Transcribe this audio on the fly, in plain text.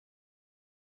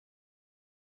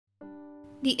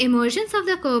The emergence of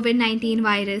the COVID-19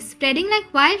 virus spreading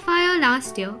like wildfire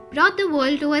last year brought the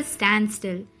world to a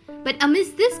standstill. But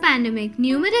amidst this pandemic,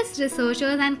 numerous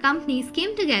researchers and companies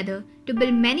came together to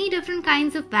build many different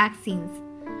kinds of vaccines.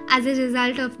 As a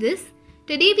result of this,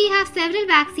 today we have several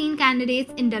vaccine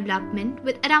candidates in development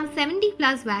with around 70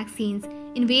 plus vaccines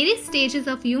in various stages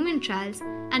of human trials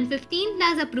and 15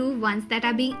 plus approved ones that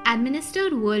are being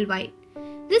administered worldwide.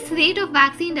 This rate of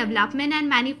vaccine development and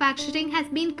manufacturing has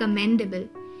been commendable.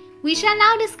 We shall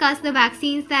now discuss the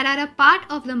vaccines that are a part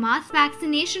of the mass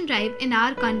vaccination drive in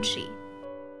our country.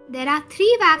 There are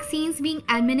 3 vaccines being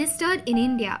administered in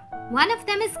India. One of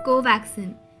them is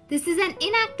Covaxin. This is an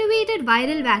inactivated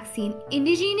viral vaccine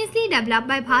indigenously developed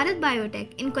by Bharat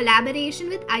Biotech in collaboration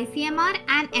with ICMR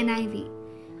and NIV.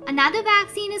 Another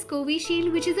vaccine is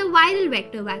Covishield, which is a viral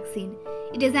vector vaccine.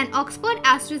 It is an Oxford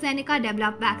AstraZeneca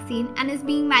developed vaccine and is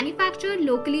being manufactured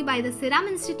locally by the Serum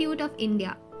Institute of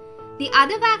India. The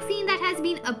other vaccine that has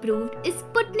been approved is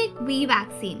Sputnik V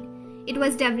vaccine. It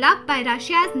was developed by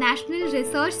Russia's National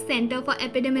Research Center for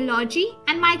Epidemiology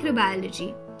and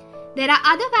Microbiology. There are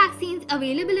other vaccines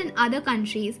available in other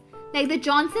countries like the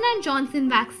Johnson & Johnson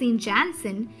vaccine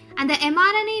Janssen and the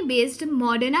mRNA-based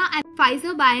Moderna and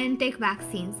Pfizer-BioNTech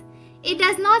vaccines. It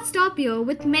does not stop here,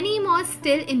 with many more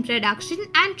still in production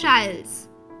and trials.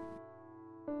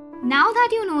 Now that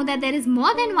you know that there is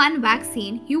more than one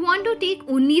vaccine, you want to take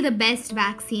only the best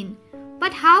vaccine.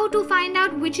 But how to find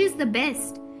out which is the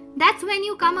best? That's when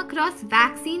you come across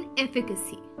vaccine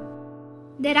efficacy.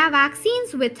 There are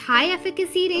vaccines with high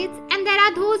efficacy rates and there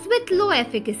are those with low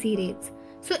efficacy rates.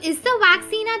 So is the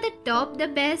vaccine at the top the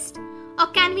best, or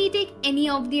can we take any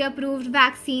of the approved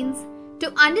vaccines?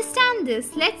 To understand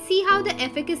this, let's see how the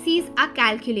efficacies are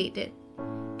calculated.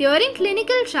 During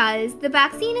clinical trials, the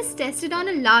vaccine is tested on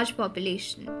a large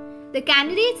population. The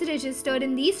candidates registered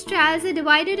in these trials are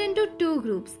divided into 2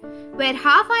 groups, where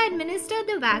half are administered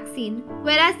the vaccine,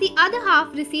 whereas the other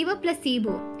half receive a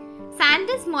placebo.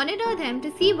 Scientists monitor them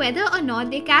to see whether or not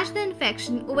they catch the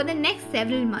infection over the next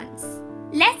several months.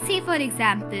 Let's say, for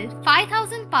example,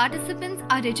 5,000 participants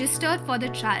are registered for the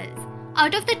trials.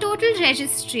 Out of the total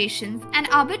registrations, an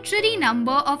arbitrary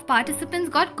number of participants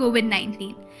got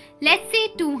COVID-19. Let's say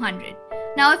 200.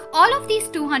 Now, if all of these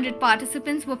 200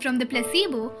 participants were from the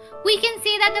placebo, we can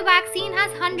say that the vaccine has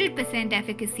 100%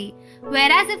 efficacy.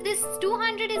 Whereas if this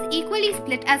 200 is equally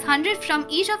split as 100 from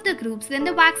each of the groups, then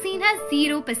the vaccine has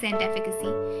 0%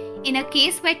 efficacy. In a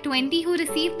case where 20 who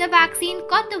received the vaccine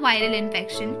got the viral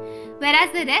infection,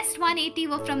 whereas the rest 180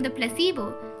 were from the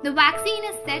placebo, the vaccine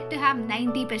is said to have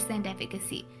 90%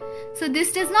 efficacy. So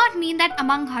this does not mean that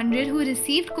among 100 who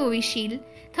received Covishield,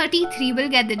 33 will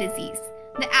get the disease.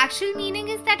 The actual meaning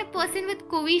is that a person with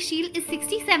Covishield is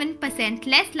 67%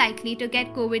 less likely to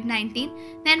get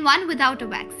COVID-19 than one without a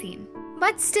vaccine.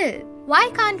 But still, why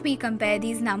can't we compare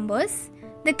these numbers?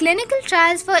 The clinical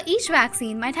trials for each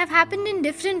vaccine might have happened in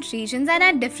different regions and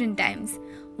at different times.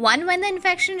 One when the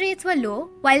infection rates were low,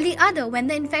 while the other when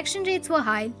the infection rates were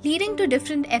high, leading to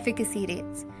different efficacy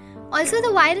rates. Also, the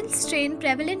viral strain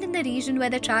prevalent in the region where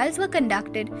the trials were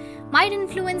conducted might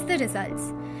influence the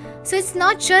results. So it's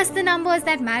not just the numbers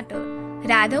that matter.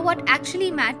 Rather, what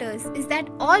actually matters is that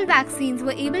all vaccines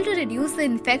were able to reduce the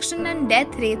infection and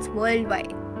death rates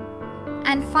worldwide.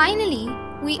 And finally,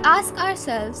 we ask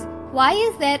ourselves, why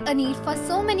is there a need for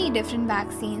so many different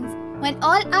vaccines when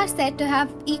all are said to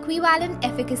have equivalent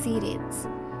efficacy rates?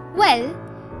 Well,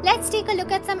 let's take a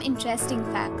look at some interesting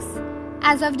facts.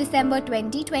 As of December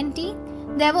 2020,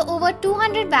 there were over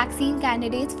 200 vaccine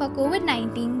candidates for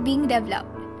COVID-19 being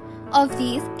developed. Of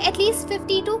these, at least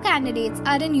 52 candidates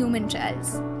are in human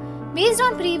trials. Based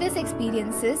on previous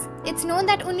experiences, it's known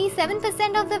that only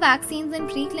 7% of the vaccines in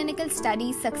preclinical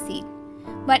studies succeed.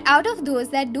 But out of those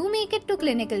that do make it to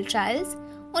clinical trials,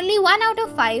 only 1 out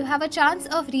of 5 have a chance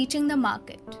of reaching the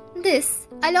market. This,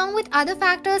 along with other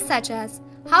factors such as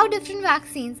how different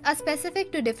vaccines are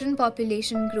specific to different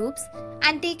population groups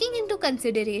and taking into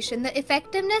consideration the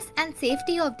effectiveness and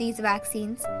safety of these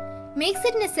vaccines, makes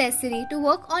it necessary to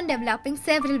work on developing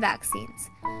several vaccines.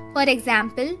 For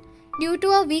example, due to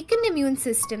a weakened immune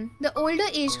system, the older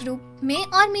age group may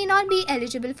or may not be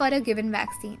eligible for a given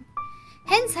vaccine.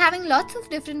 Hence, having lots of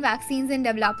different vaccines in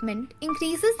development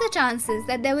increases the chances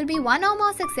that there will be one or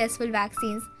more successful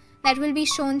vaccines that will be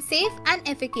shown safe and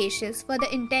efficacious for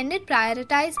the intended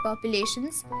prioritized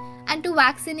populations and to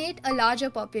vaccinate a larger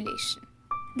population.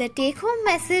 The take-home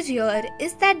message here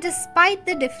is that despite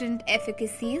the different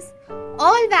efficacies,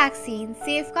 all vaccines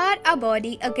safeguard our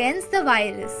body against the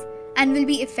virus and will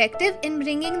be effective in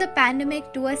bringing the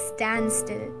pandemic to a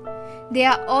standstill. They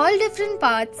are all different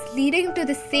paths leading to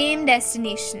the same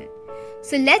destination.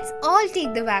 So let's all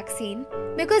take the vaccine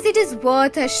because it is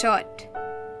worth a shot.